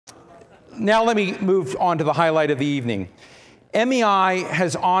Now let me move on to the highlight of the evening. MEI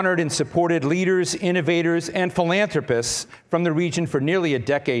has honored and supported leaders, innovators, and philanthropists from the region for nearly a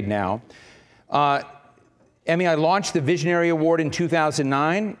decade now. MEI launched the Visionary Award in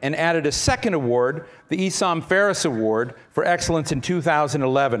 2009 and added a second award, the Esam Ferris Award for Excellence in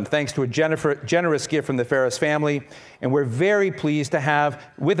 2011, thanks to a generous gift from the Ferris family. And we're very pleased to have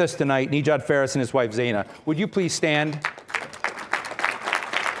with us tonight Nejad Ferris and his wife Zaina. Would you please stand?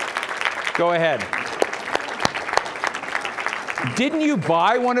 Go ahead. Didn't you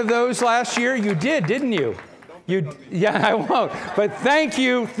buy one of those last year? You did, didn't you? Yeah, I won't. But thank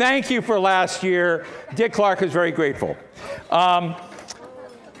you for last year. Dick Clark is very grateful.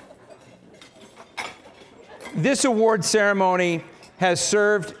 This award ceremony has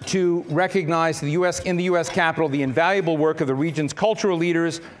served to recognize in the U.S. Capitol the invaluable work of the region's cultural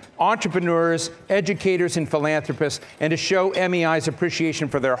leaders, entrepreneurs, educators, and philanthropists, and to show MEI's appreciation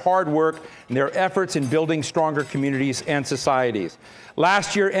for their hard work and their efforts in building stronger communities and societies.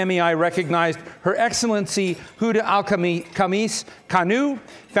 Last year, MEI recognized Her Excellency Huda Al-Khamis Kanu,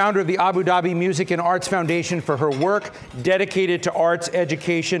 founder of the Abu Dhabi Music and Arts Foundation, for her work dedicated to arts,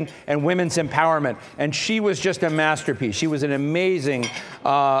 education, and women's empowerment. And she was just a masterpiece. She was an amazing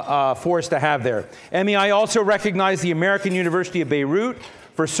force to have there. MEI also recognized the American University of Beirut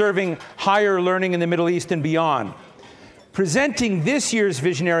for serving higher learning in the Middle East and beyond. Presenting this year's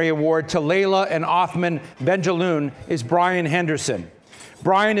Visionary Award to Leila and Othman Benjelloun is Brian Henderson.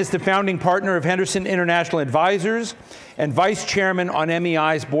 Brian is the founding partner of Henderson International Advisors and vice chairman on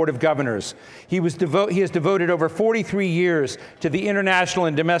MEI's Board of Governors. He has devoted over 43 years to the international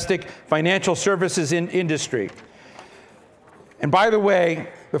and domestic financial services industry. And by the way,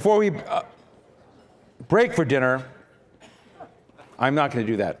 before we break for dinner, I'm not going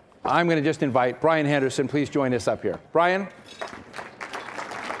to do that. I'm going to just invite Brian Henderson. Please join us up here. Brian?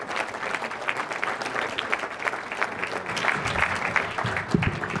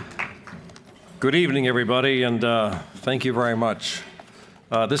 Good evening, everybody, and thank you very much.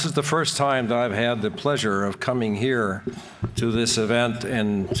 This is the first time that I've had the pleasure of coming here to this event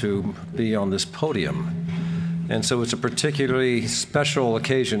and to be on this podium. And so it's a particularly special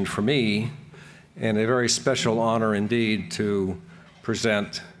occasion for me and a very special honor indeed to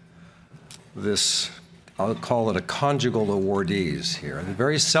present this, I'll call it a conjugal awardees here. And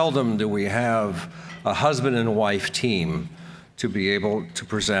very seldom do we have a husband and wife team to be able to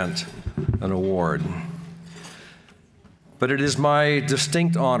present an award. But it is my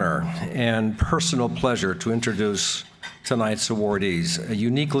distinct honor and personal pleasure to introduce tonight's awardees, a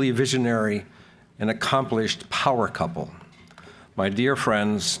uniquely visionary and accomplished power couple. My dear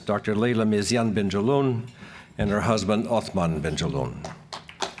friends, Dr. Leila Benjelloun and her husband, Othman Benjelloun.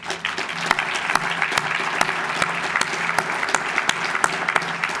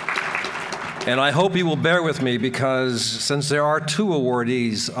 And I hope you will bear with me because since there are two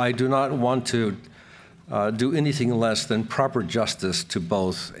awardees, I do not want to do anything less than proper justice to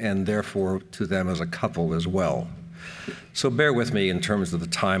both and therefore to them as a couple as well. So bear with me in terms of the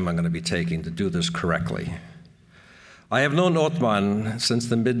time I'm going to be taking to do this correctly. I have known Othman since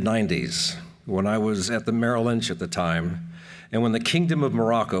the mid-90s, when I was at the Merrill Lynch at the time, and when the Kingdom of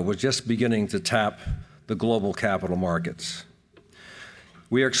Morocco was just beginning to tap the global capital markets.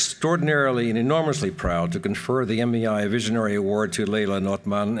 We are extraordinarily and enormously proud to confer the MEI Visionary Award to Leila and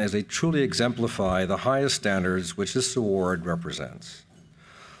Othman as they truly exemplify the highest standards which this award represents.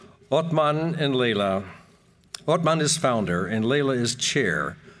 Othman is founder and Leila is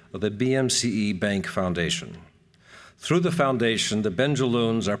chair of the BMCE Bank Foundation. Through the foundation, the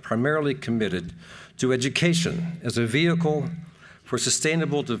Benjellouns are primarily committed to education as a vehicle for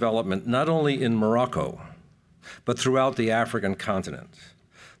sustainable development, not only in Morocco, but throughout the African continent.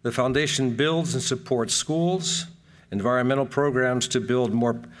 The foundation builds and supports schools, environmental programs to build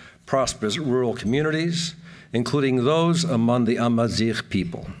more prosperous rural communities, including those among the Amazigh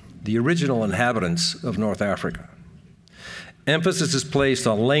people, the original inhabitants of North Africa. Emphasis is placed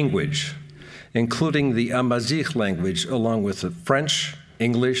on language, including the Amazigh language, along with the French,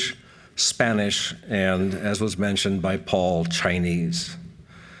 English, Spanish, and, as was mentioned by Paul, Chinese.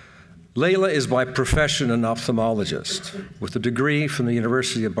 Leila is by profession an ophthalmologist with a degree from the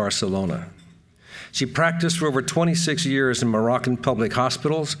University of Barcelona. She practiced for over 26 years in Moroccan public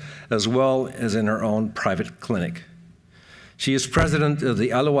hospitals, as well as in her own private clinic. She is president of the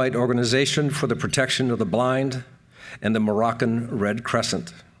Alawite Organization for the Protection of the Blind and the Moroccan Red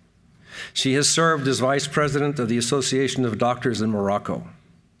Crescent. She has served as vice president of the Association of Doctors in Morocco.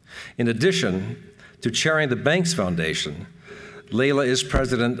 In addition to chairing the Banks Foundation, Leila is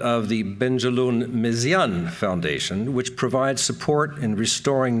president of the Benjelloun Mziane Foundation, which provides support in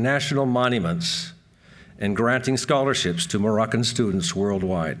restoring national monuments and granting scholarships to Moroccan students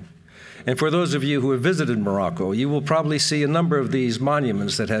worldwide. And for those of you who have visited Morocco, you will probably see a number of these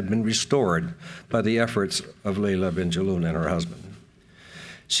monuments that have been restored by the efforts of Leila Benjelloun and her husband.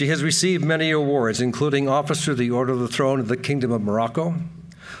 She has received many awards, including Officer of the Order of the Throne of the Kingdom of Morocco,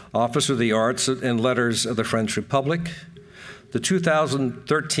 Officer of the Arts and Letters of the French Republic, the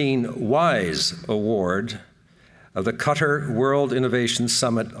 2013 WISE Award of the Qatar World Innovation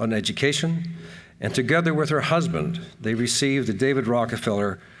Summit on Education, and together with her husband, they received the David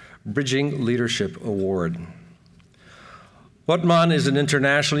Rockefeller Bridging Leadership Award. Othman is an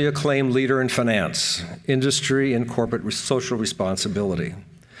internationally acclaimed leader in finance, industry, and corporate social responsibility.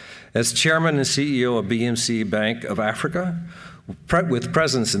 As chairman and CEO of BMC Bank of Africa, with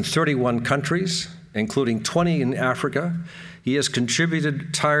presence in 31 countries, including 20 in Africa, he has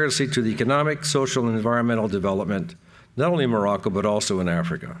contributed tirelessly to the economic, social, and environmental development, not only in Morocco, but also in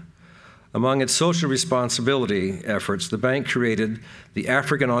Africa. Among its social responsibility efforts, the bank created the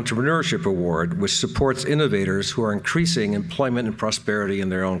African Entrepreneurship Award, which supports innovators who are increasing employment and prosperity in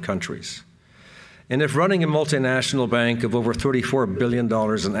their own countries. And if running a multinational bank of over $34 billion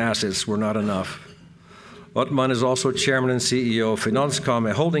in assets were not enough, Othman is also chairman and CEO of Finanscom,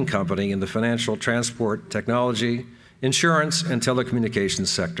 a holding company in the financial, transport, technology, insurance, and telecommunications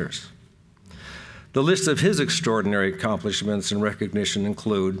sectors. The list of his extraordinary accomplishments and recognition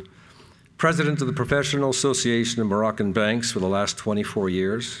include President of the Professional Association of Moroccan Banks for the last 24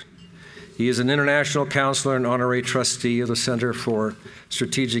 years. He is an international counselor and honorary trustee of the Center for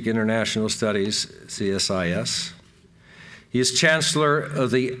Strategic International Studies, CSIS. He is chancellor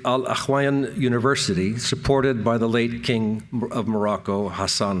of the Al Ahwayan University, supported by the late King of Morocco,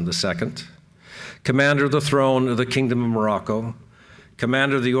 Hassan II, commander of the throne of the Kingdom of Morocco,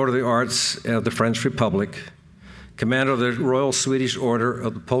 commander of the Order of the Arts of the French Republic, commander of the Royal Swedish Order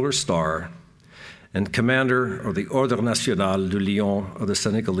of the Polar Star, and commander of the Ordre National du Lion of the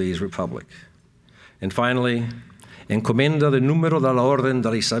Senegalese Republic. And finally, encomenda de número de la Orden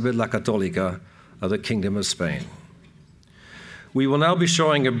de Isabel la Católica of the Kingdom of Spain. We will now be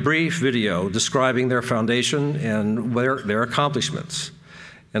showing a brief video describing their foundation and their accomplishments.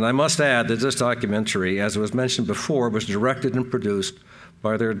 And I must add that this documentary, as was mentioned before, was directed and produced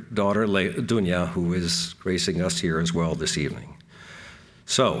by their daughter, Dunya, who is gracing us here as well this evening.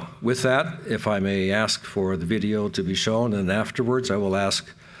 So, with that, if I may ask for the video to be shown, and afterwards I will ask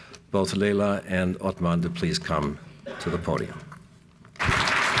both Leila and Othman to please come to the podium.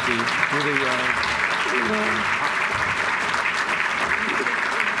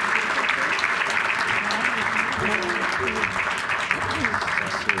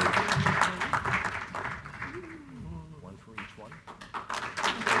 One for each one.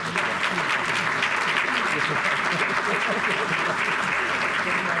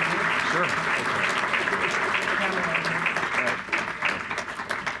 Sure.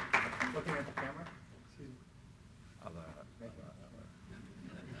 Looking at the camera?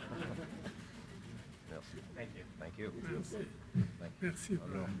 Thank you. Thank you. Merci.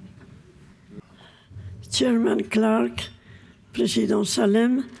 Chairman Clark, President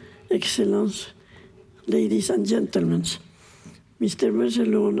Salem, Excellencies, ladies and gentlemen, Mr.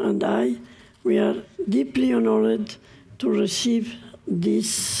 Benjelloun and I, we are deeply honored to receive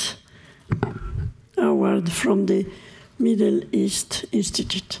this award from the Middle East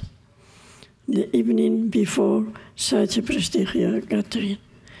Institute the evening before such a prestigious gathering.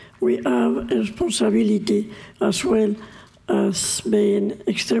 We have a responsibility as well as being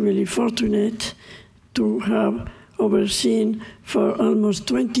extremely fortunate to have overseen for almost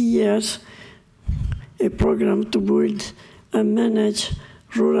 20 years a program to build and manage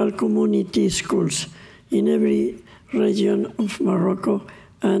rural community schools in every region of Morocco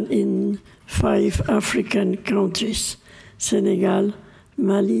and in 5 African countries: Senegal,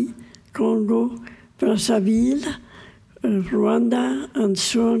 Mali, Congo, Brazzaville, Rwanda, and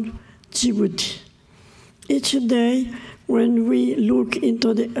soon Djibouti. Each day, when we look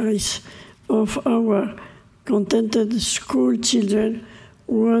into the eyes of our contented school children,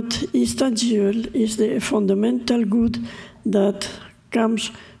 what is tangible is the fundamental good that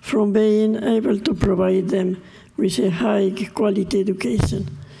comes from being able to provide them with a high-quality education,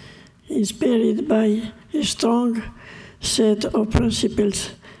 inspired by a strong set of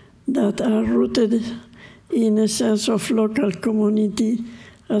principles that are rooted in a sense of local community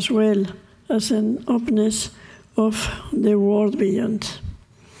as well as an openness of the world beyond.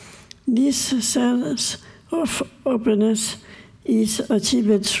 This sense of openness is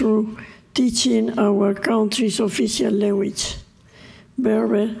achieved through teaching our country's official language,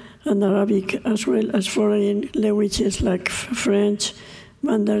 Berber, and Arabic, as well as foreign languages like French,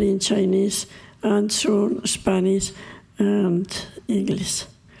 Mandarin Chinese, and soon Spanish and English.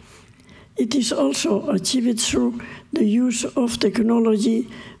 It is also achieved through the use of technology,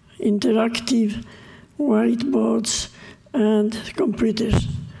 interactive whiteboards, and computers,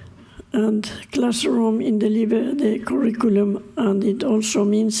 and classroom in deliver the curriculum, and it also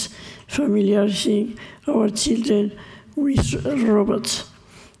means familiarizing our children with robots.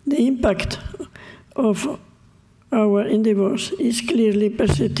 The impact of our endeavors is clearly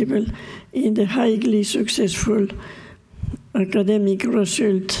perceptible in the highly successful academic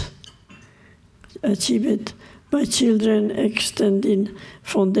results achieved by children extending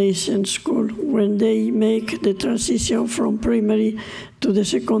foundation school when they make the transition from primary to the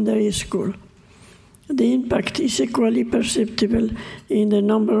secondary school. The impact is equally perceptible in the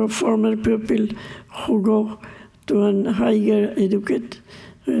number of former pupils who go to a higher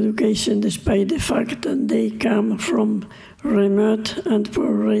education despite the fact that they come from remote and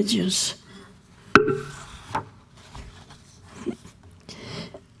poor regions.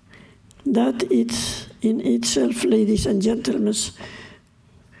 That it's in itself, ladies and gentlemen,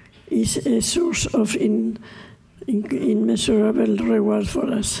 is a source of immeasurable reward for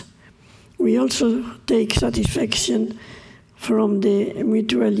us. We also take satisfaction from the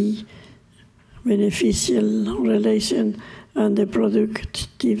mutually beneficial relation and the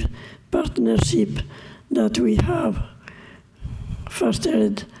productive partnership that we have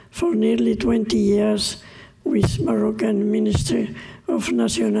fostered for nearly 20 years with Moroccan Ministry of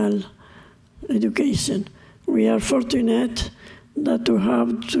National Education. We are fortunate that to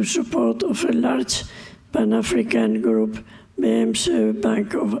have the support of a large Pan-African group, BMC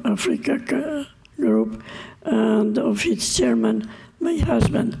Bank of Africa Group, and of its chairman, my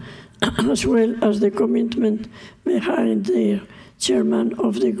husband, as well as the commitment behind the chairman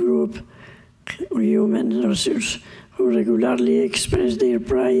of the group, Human Resources, who regularly express their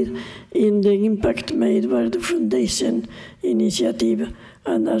pride in the impact made by the Foundation initiative,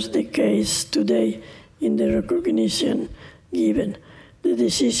 and as the case today in the recognition given. The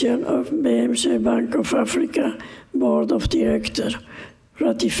decision of BMC Bank of Africa Board of Directors,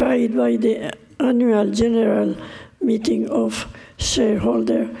 ratified by the annual general meeting of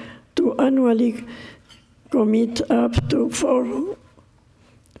shareholders, to annually commit up to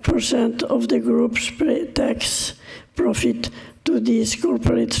 4% of the group's pre-tax profit to this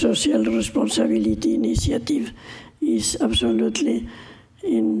corporate social responsibility initiative is absolutely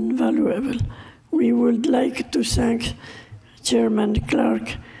invaluable. We would like to thank Chairman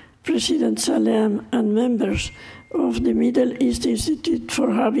Clark, President Salem, and members of the Middle East Institute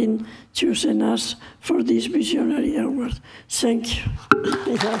for having chosen us for this visionary award. Thank you.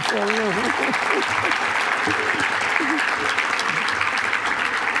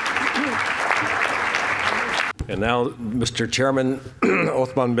 And now, Mr. Chairman,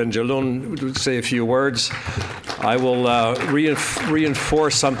 Othman Benjelloun would say a few words. I will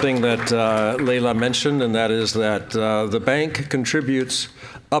reinforce something that Leila mentioned, and that is that the bank contributes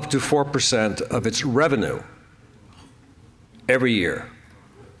up to 4% of its revenue every year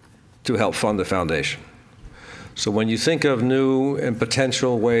to help fund the foundation. So when you think of new and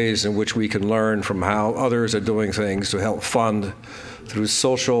potential ways in which we can learn from how others are doing things to help fund through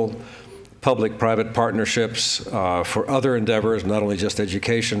social, public-private partnerships for other endeavors, not only just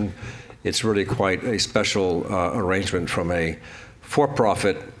education, it's really quite a special arrangement from a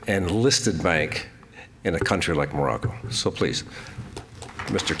for-profit and listed bank in a country like Morocco. So please,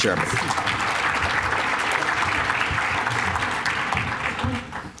 Mr. Chairman.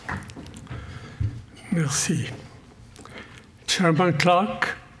 Merci. Chairman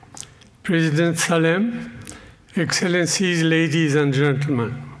Clark, President Salem, Excellencies, ladies and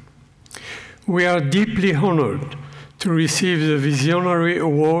gentlemen, we are deeply honored to receive the Visionary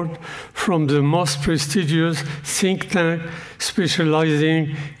Award from the most prestigious think tank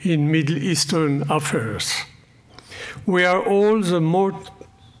specializing in Middle Eastern affairs. We are all the more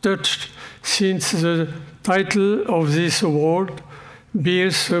touched since the title of this award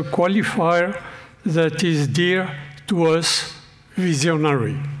bears a qualifier that is dear to us,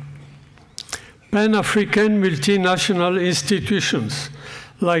 visionary. Pan-African multinational institutions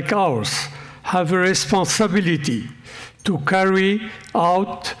like ours have a responsibility to carry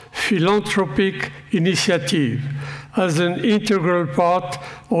out philanthropic initiative as an integral part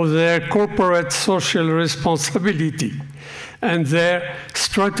of their corporate social responsibility and their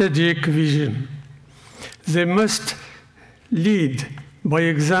strategic vision. They must lead by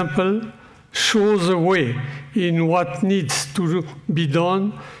example, show the way in what needs to be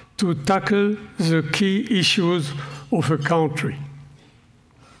done to tackle the key issues of a country.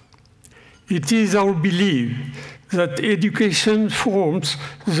 It is our belief that education forms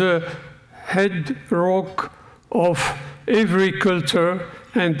the bedrock of every culture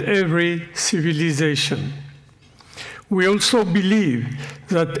and every civilization. We also believe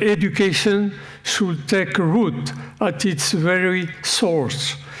that education should take root at its very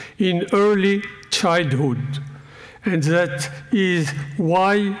source, in early childhood. And that is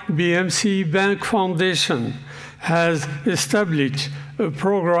why BMC Bank Foundation has established a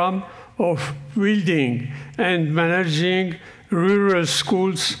program of building and managing rural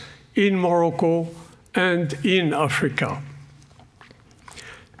schools in Morocco and in Africa.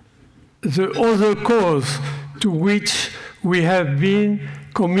 The other cause to which we have been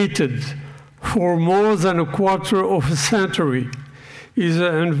committed for more than a quarter of a century is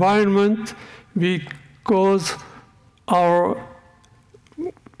the environment, because our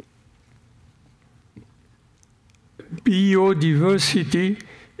biodiversity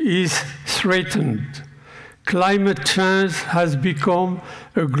is threatened. Climate change has become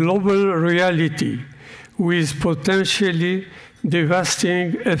a global reality with potentially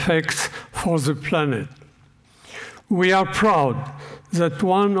devastating effects for the planet. We are proud that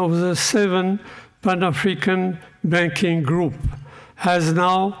one of the 7 Pan-African banking groups has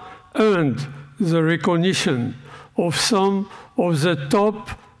now earned the recognition of some of the top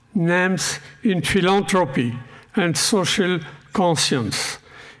names in philanthropy and social conscience,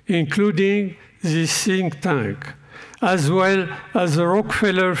 including this think tank, as well as the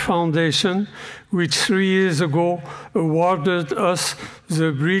Rockefeller Foundation, which 3 years ago awarded us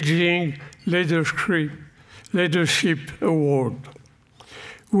the Bridging Leadership Award.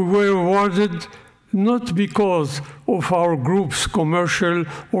 We were awarded not because of our group's commercial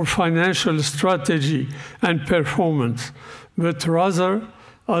or financial strategy and performance, but rather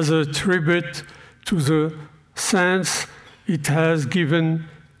as a tribute to the sense it has given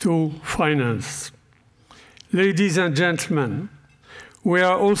to finance. Ladies and gentlemen, we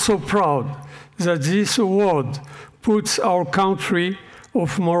are also proud that this award puts our country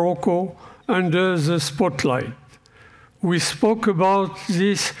of Morocco under the spotlight. We spoke about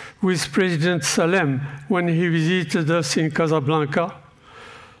this with President Salem when he visited us in Casablanca.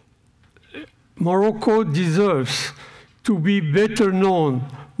 Morocco deserves to be better known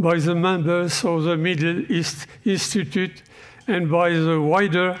by the members of the Middle East Institute and by the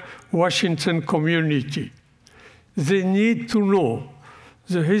wider Washington community. They need to know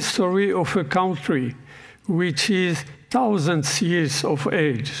the history of a country which is thousands of years of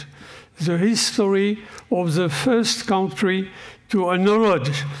age, the history of the first country to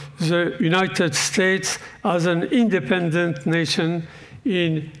acknowledge the United States as an independent nation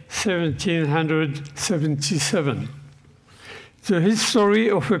in 1777. The history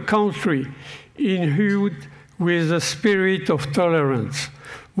of a country imbued with a spirit of tolerance,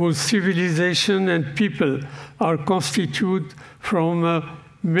 whose civilization and people are constituted from a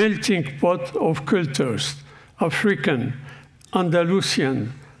melting pot of cultures, African,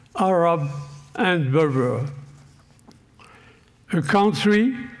 Andalusian, Arab, and Berber. A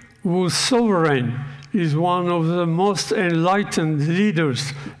country whose sovereign is one of the most enlightened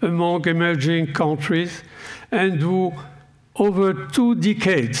leaders among emerging countries, and who, over 2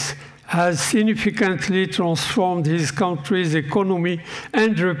 decades, has significantly transformed his country's economy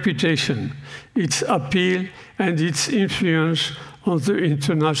and reputation, its appeal and its influence on the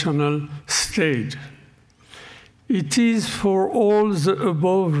international stage. It is for all the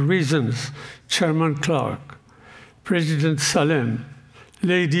above reasons, Chairman Clark, President Salem,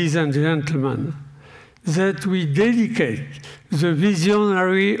 ladies and gentlemen, that we dedicate the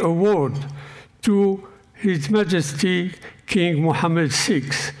Visionary Award to His Majesty King Mohammed VI,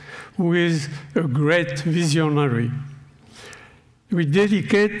 who is a great visionary. We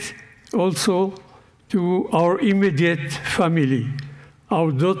dedicate also to our immediate family,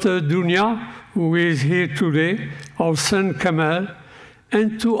 our daughter Dunya, who is here today, our son Kamal,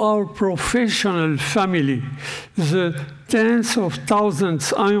 and to our professional family, the tens of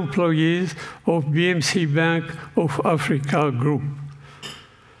thousands of employees of BMC Bank of Africa Group.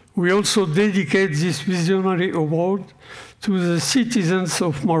 We also dedicate this Visionary Award to the citizens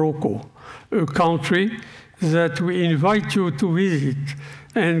of Morocco, a country that we invite you to visit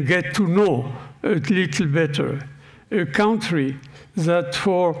and get to know a little better, a country that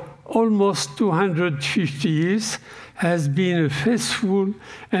for almost 250 years has been a faithful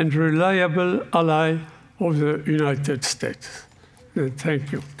and reliable ally of the United States.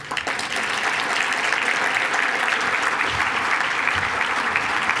 Thank you.